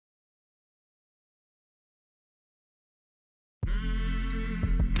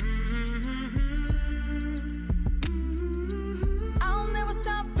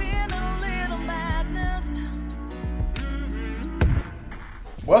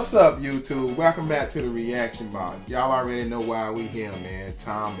What's up, YouTube? Welcome back to the reaction box. Y'all already know why we here, man.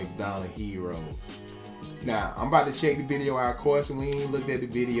 Tom Macdonald Heroes. Now, I'm about to check the video out. Of course, we ain't looked at the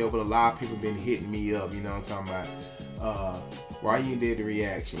video, but a lot of people been hitting me up, you know what I'm talking about? Why you ain't did the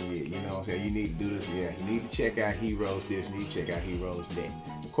reaction yet? You know what I'm saying? You need to do this reaction. You need to check out Heroes this, you need to check out Heroes that.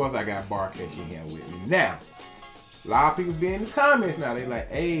 Of course, I got Bar Catching here with me. Now, a lot of people be in the comments now. They like,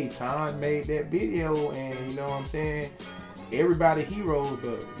 hey, Tom made that video, and you know what I'm saying? Everybody heroes,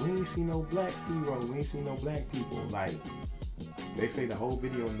 but we ain't see no black heroes. We ain't see no black people. Like, they say the whole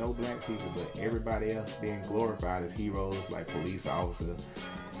video, no black people, but everybody else being glorified as heroes, like police officers,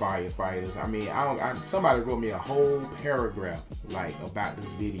 firefighters. I mean, somebody wrote me a whole paragraph, like, about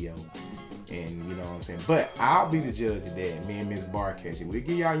this video. And you know what I'm saying? But I'll be the judge of that, me and Ms. Bar Catching. We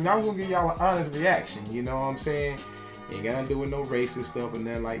give y'all, I'm gonna give y'all an honest reaction, you know what I'm saying? Ain't got to do with no racist stuff or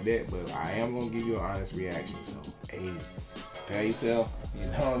nothing like that, but I am gonna give you an honest reaction. So, hey, prepare yourself, you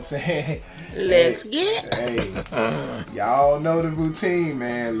know what I'm saying? Let's get it. Hey, y'all know the routine,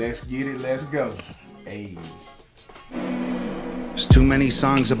 man. Let's get it, let's go. Hey. There's too many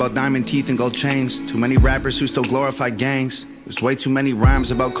songs about diamond teeth and gold chains. Too many rappers who still glorify gangs. There's way too many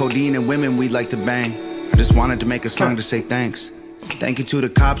rhymes about codeine and women we'd like to bang. I just wanted to make a song to say thanks. Thank you to the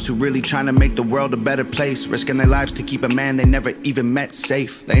cops who really trying to make the world a better place, risking their lives to keep a man they never even met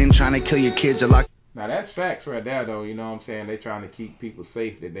safe. They ain't trying to kill your kids or lock. Now that's facts right there, though. You know what I'm saying? They trying to keep people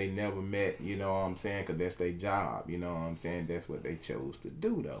safe that they never met. You know what I'm saying? Because that's their job. You know what I'm saying? That's what they chose to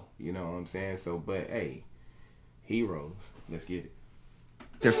do, though. You know what I'm saying? So, but hey, heroes, let's get it.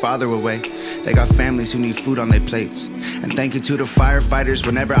 Their father away. They got families who need food on their plates. And thank you to the firefighters.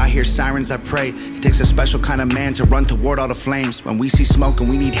 Whenever I hear sirens, I pray. It takes a special kind of man to run toward all the flames. When we see smoke and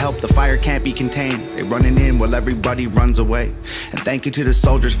we need help, the fire can't be contained. They running in while everybody runs away. And thank you to the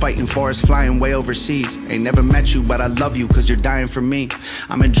soldiers fighting for us, flying way overseas. Ain't never met you, but I love you cause you're dying for me.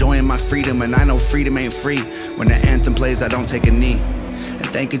 I'm enjoying my freedom and I know freedom ain't free. When the anthem plays, I don't take a knee. And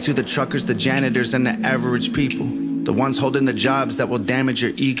thank you to the truckers, the janitors, and the average people. The ones holding the jobs that will damage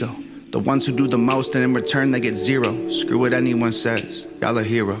your ego. The ones who do the most and in return they get zero. Screw what anyone says. Y'all are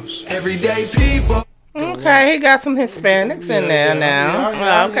heroes. Everyday people. Okay, he got some Hispanics in there now. Okay. You know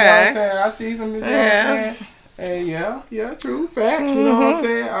what I'm saying? I see some, you know what I'm saying? Hey, yeah, true. Facts, you know what I'm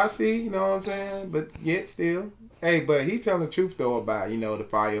saying? I see, you know what I'm saying? But yet still. Hey, but he's telling the truth, though, about, you know, the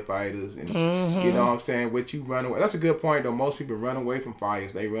firefighters and, you know what I'm saying, what you run away. That's a good point, though. Most people run away from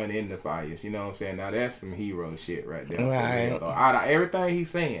fires. They run into fires, you know what I'm saying? Now, that's some hero shit right there. Right. Out of everything he's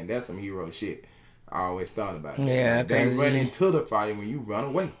saying, that's some hero shit. I always thought about it. Yeah. They run into the fire when you run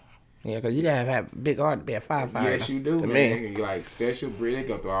away. Yeah, because you got to have a big heart to be a firefighter. Yes, you do, man. You like special breed. They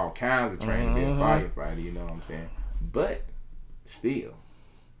go through all kinds of training to be a firefighter, you know what I'm saying? But still.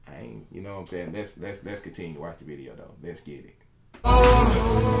 You know what I'm saying? Let's continue to watch the video though. Let's get it.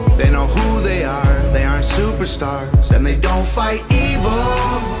 They know who they are. They aren't superstars and they don't fight evil.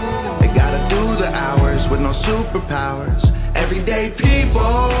 They gotta do the hours with no superpowers. Everyday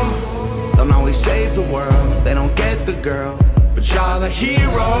people don't always save the world. They don't get the girl, but y'all are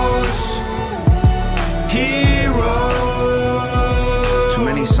heroes. Heroes. Too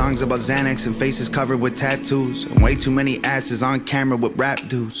many songs about Xanax and faces covered with tattoos, and way too many asses on camera with rap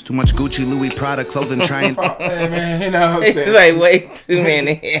dudes. Too much Gucci, Louis, Prada clothing trying. Hey man, you know what I'm saying? It's like way too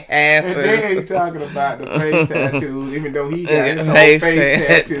many asses. And then he's talking about the face tattoos, even though he got his whole face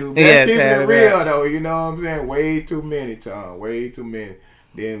tattoo. Let's keep it real though, you know what I'm saying? Way too many, Tom. Way too many.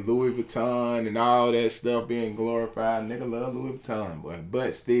 Then Louis Vuitton and all that stuff being glorified. Nigga love Louis Vuitton, boy.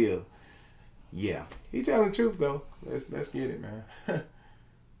 But still, yeah. He telling the truth though. Let's get it, man.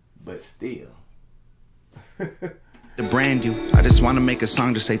 But still. To brand you, I just want to make a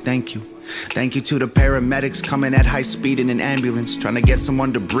song to say thank you. Thank you to the paramedics coming at high speed in an ambulance, trying to get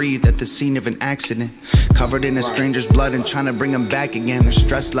someone to breathe at the scene of an accident, covered in a stranger's blood and trying to bring them back again. Their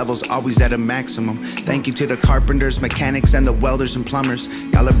stress levels always at a maximum. Thank you to the carpenters, mechanics, and the welders and plumbers.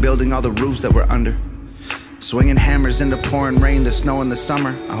 Y'all are building all the roofs that we're under, swinging hammers in the pouring rain, the snow in the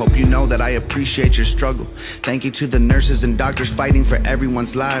summer. I hope you know that I appreciate your struggle. Thank you to the nurses and doctors fighting for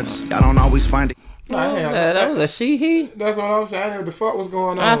everyone's lives. Y'all don't always find it. That was a she-he? That's what I'm saying. I didn't know what the fuck was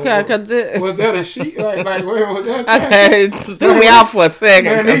going on. Okay, cause was that a she? Like where was that? Okay, threw me off for a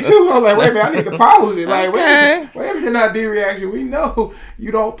second. Man, me too. I was like, wait a minute, I need to pause it. Like, wait a minute, not D-reaction. We know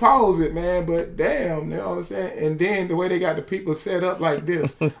you don't pause it, man. But damn, you know what I'm saying? And then the way they got the people set up like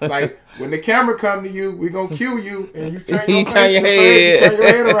this, like when the camera come to you, we gonna cue you, and you turn your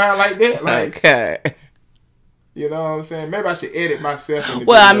head around like that. Like, okay. You know what I'm saying? Maybe I should edit myself.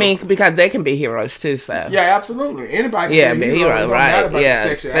 Well, I mean, because they can be heroes too, so. Yeah, absolutely. Anybody can be a hero, right? Yeah,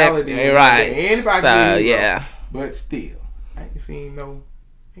 sexuality, right. Anybody so, can be a hero. yeah. But still, I ain't seen no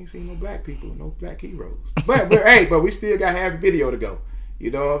Ain't seen no black people, no black heroes. But hey, but we still got half the video to go.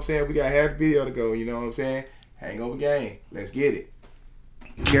 You know what I'm saying? We got half the video to go. You know what I'm saying? Hangover game. Let's get it.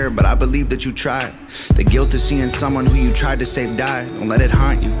 Care, but I believe that you tried. The guilt of seeing someone who you tried to save die. Don't let it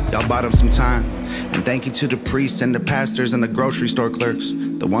haunt you. Y'all bought him some time. And thank you to the priests and the pastors and the grocery store clerks.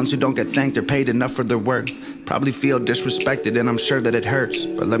 The ones who don't get thanked or paid enough for their work. Probably feel disrespected, and I'm sure that it hurts.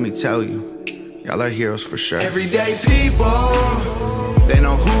 But let me tell you, y'all are heroes for sure. Everyday people, they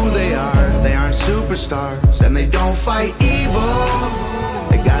know who they are. They aren't superstars, and they don't fight evil.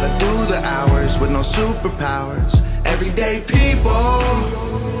 They gotta do the hours with no superpowers. Everyday people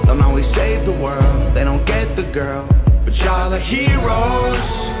don't always save the world. They don't get the girl, but y'all are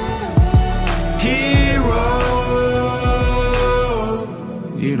heroes. Heroes.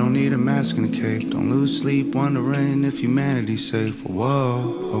 You don't need a mask and a cape. Don't lose sleep wondering if humanity's safe.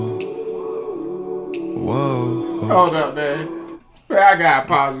 Whoa. Whoa. Hold up, man. I gotta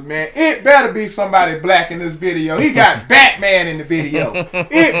pause it, man. It better be somebody black in this video. He got Batman in the video.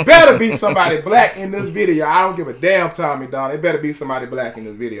 It better be somebody black in this video. I don't give a damn, Tommy Don. It better be somebody black in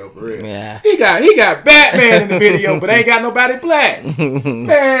this video, for real. Yeah. He got Batman in the video, but ain't got nobody black. Man,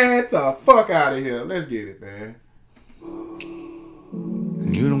 get the fuck out of here. Let's get it, man.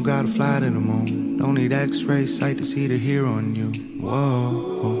 And you don't gotta fly to the moon. Don't need X-ray sight to see the hero in you. Whoa.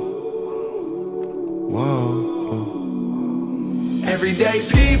 Whoa. Everyday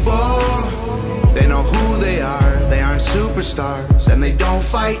people, they know who they are. They aren't superstars, and they don't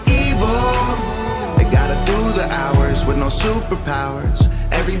fight evil. They gotta do the hours with no superpowers.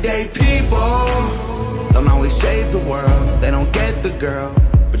 Everyday people don't always save the world. They don't get the girl,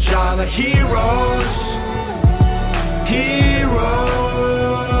 but y'all are heroes. Heroes.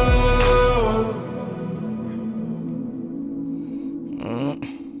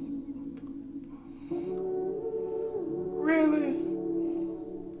 Really?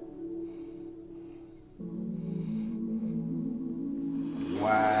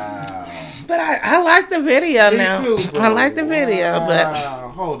 Wow. But I like the video now. Me too, bro. I like the video, but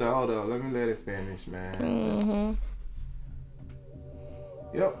hold on. Let me let it finish, man.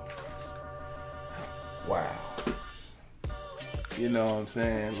 Yep. Wow. You know what I'm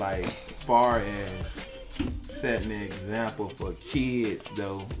saying? Like, far as setting the example for kids,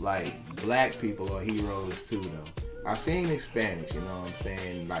 though, like, black people are heroes too, though. I've seen Hispanics, you know what I'm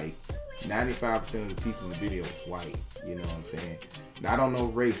saying? Like, 95% of the people in the video is white, you know what I'm saying? Now, I don't know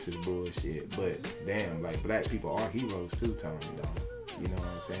racist bullshit, but damn, like, black people are heroes too, Tommy, though. You know what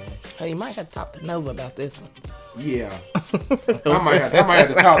I'm saying? hey, you might have to talk to Nova about this one. Yeah. I might have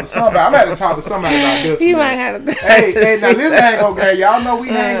to talk to somebody. I'm going to have to talk to somebody about this. You man. might have to. Hey, now this hangover game. Y'all know we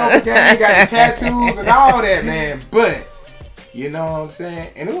hangover game. We got the tattoos and all that, man. But, you know what I'm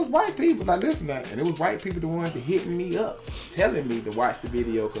saying? And it was white people. Now listen to that. And it was white people the ones that hitting me up, telling me to watch the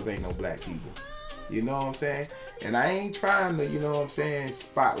video because ain't no black people. You know what I'm saying? And I ain't trying to, you know what I'm saying,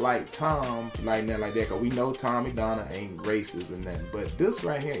 spotlight Tom like that, because we know Tommy Donna ain't racist and nothing. But this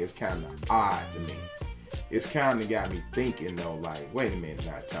right here is kind of odd to me. It's kind of got me thinking, though, like, wait a minute,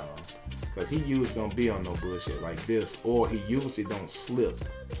 not Tom. Because he usually don't be on no bullshit like this, or he usually don't slip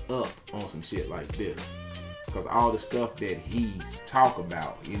up on some shit like this. Because all the stuff that he talk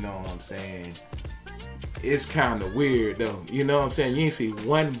about, you know what I'm saying, it's kind of weird, though. You know what I'm saying? You ain't see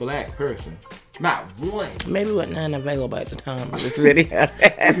one black person. Not one. Maybe wasn't none available at the time of this video. Look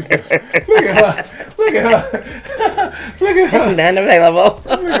at her. Look at her. Look at her. None available.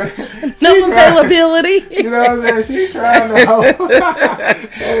 No availability. You know what I'm saying? She's trying to.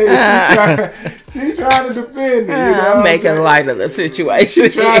 She's trying to defend it. You know I'm making light of the situation.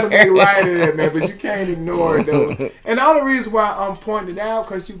 She's trying to make light of it, man. But you can't ignore it, though. And all the reason why I'm pointing it out,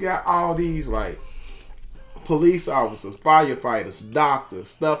 because you got all these, like, police officers, firefighters, doctors,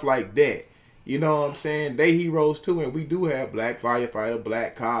 stuff like that. You know what I'm saying? They heroes too, and we do have black firefighters,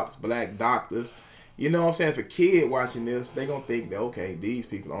 black cops, black doctors. You know what I'm saying? If a kid watching this, they gonna think that, okay, these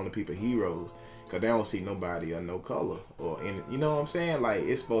people are only people heroes, because they don't see nobody of no color. Or in, you know what I'm saying? Like,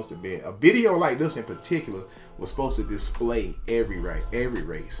 it's supposed to be, a video like this in particular was supposed to display every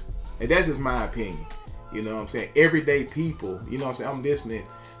race. And that's just my opinion. You know what I'm saying? Everyday people, you know what I'm saying? I'm listening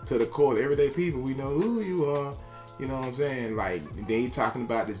to the core. Everyday people, we know who you are. You know what I'm saying? Like, they talking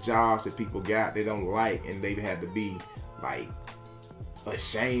about the jobs that people got they don't like, and they had to be, like,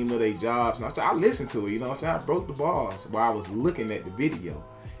 ashamed of their jobs. And I listened to it, you know what I'm saying? I broke the bars while I was looking at the video.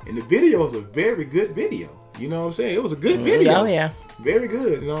 And the video is a very good video. You know what I'm saying? It was a good video. Oh, yeah. Very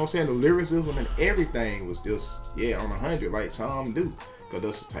good. You know what I'm saying? The lyricism and everything was just, yeah, on 100, like Tom do. Because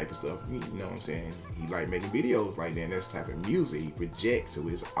that's the type of stuff, you know what I'm saying? He like making videos like that. And that's the type of music he projects to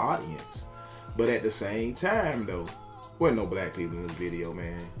his audience. But at the same time, though, Wasn't no black people in this video,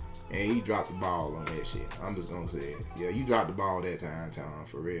 man. And he dropped the ball on that shit. I'm just gonna say it. Yeah, you dropped the ball that time, Tom,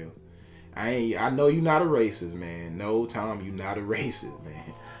 for real. I know you're not a racist, man. No, Tom, you're not a racist,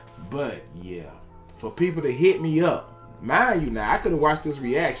 man. But yeah, for people to hit me up, mind you now, I could have watched this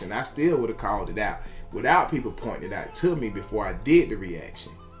reaction. I still would have called it out without people pointing it out to me before I did the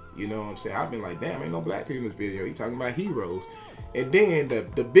reaction. You know what I'm saying? I've been like, damn, ain't no black people in this video. He talking about heroes. And then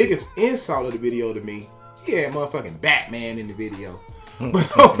the biggest insult of the video to me, he had motherfucking Batman in the video.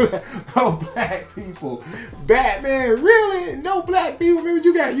 But no black people. Batman, really? No black people? Maybe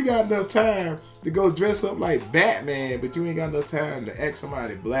you got enough time to go dress up like Batman, but you ain't got enough time to ask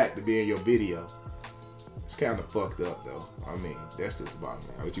somebody black to be in your video. It's kind of fucked up, though. I mean, that's just the bottom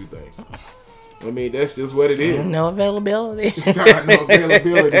line. What you think? I mean, that's just what it is. No availability. No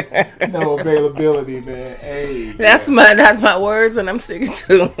availability. No availability, man. Hey. That's my words, and I'm sticking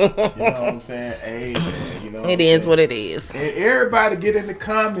to. You know what I'm saying? Hey, man. You know it is what it is. And everybody get in the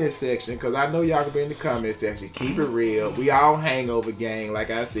comment section, because I know y'all can be in the comment section. Keep it real. We all hangover gang, like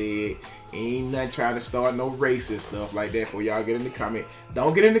I said. Ain't nothing trying to start no racist stuff like that for y'all get in the comment.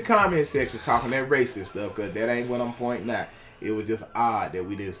 Don't get in the comment section talking that racist stuff, because that ain't what I'm pointing out. It was just odd that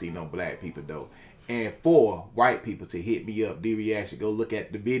we didn't see no black people, though. And for white people to hit me up, D-Reaction, go look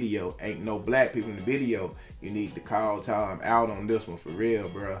at the video. Ain't no black people in the video. You need to call Tom out on this one for real,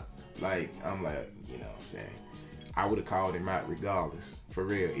 bro. Like, I'm like, you know what I'm saying? I would have called him out regardless, for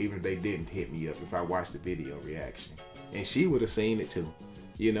real. Even if they didn't hit me up, if I watched the video reaction. And she would have seen it too.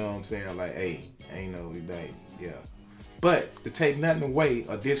 You know what I'm saying? Like, hey, ain't no, like, yeah. But to take nothing away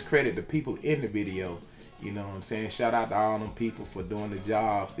or discredit the people in the video, you know what I'm saying? Shout out to all them people for doing the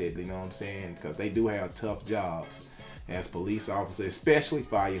jobs that, you know what I'm saying? Because they do have tough jobs as police officers, especially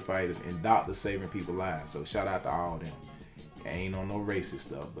firefighters and doctors saving people's lives. So shout out to all them. Ain't on no racist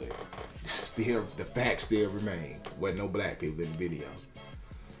stuff, but still, the facts still remain. Wasn't no black people in the video.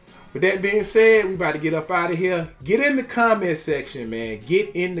 With that being said, we about to get up out of here. Get in the comment section, man.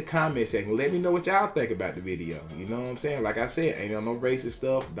 Get in the comment section. Let me know what y'all think about the video. You know what I'm saying? Like I said, ain't on no racist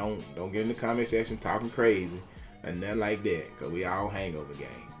stuff. Don't get in the comment section talking crazy and nothing like that, because we all hangover gang.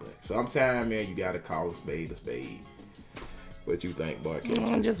 But sometime, man, you got to call a spade a spade. What you think, boy?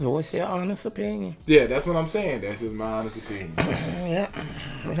 Just voice your honest opinion. Yeah, that's what I'm saying. That's just my honest opinion. Yeah,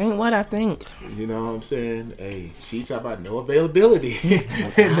 it ain't what I think. You know what I'm saying? Hey, she talk about no availability.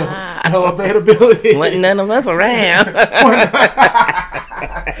 no availability. Wasn't none of us around.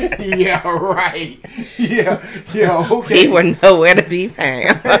 Yeah, right. Yeah, okay. We were nowhere to be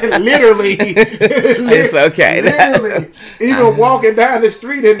found. Literally. It's okay. Literally. Even walking down the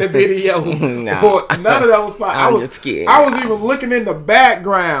street in the video. No. None of those spots. I'm just scared. I was even looking in the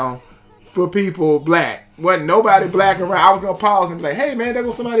background for people black. Wasn't nobody black around. I was going to pause and be like, hey, man, there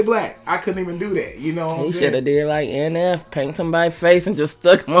goes somebody black. I couldn't even do that. You know what I'm saying? He should have did like NF, paint somebody's face and just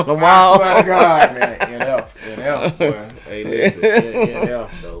stuck him on the wall. I swear to God, man. NF, boy. Hey, listen.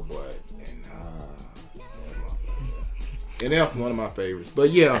 NF, though, boy. NF, one of my favorites. But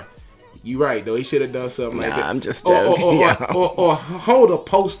yeah, you right, though. He should have done something like that. I'm just joking. Or hold a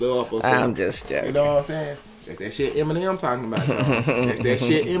poster up or something. I'm just joking. You know what I'm saying? That's that shit Eminem talking about. That's that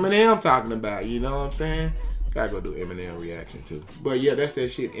shit Eminem talking about. You know what I'm saying? Gotta go do Eminem reaction too. But yeah, that's that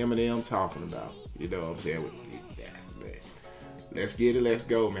shit Eminem talking about. You know what I'm saying? Let's get it. Let's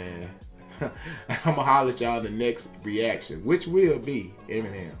go, man. I'm gonna holler at y'all in the next reaction, which will be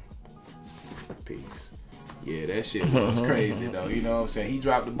Eminem. Peace. Yeah, that shit was crazy though. You know what I'm saying? He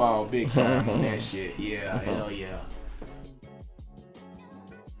dropped the ball big time on that shit. Yeah, hell yeah.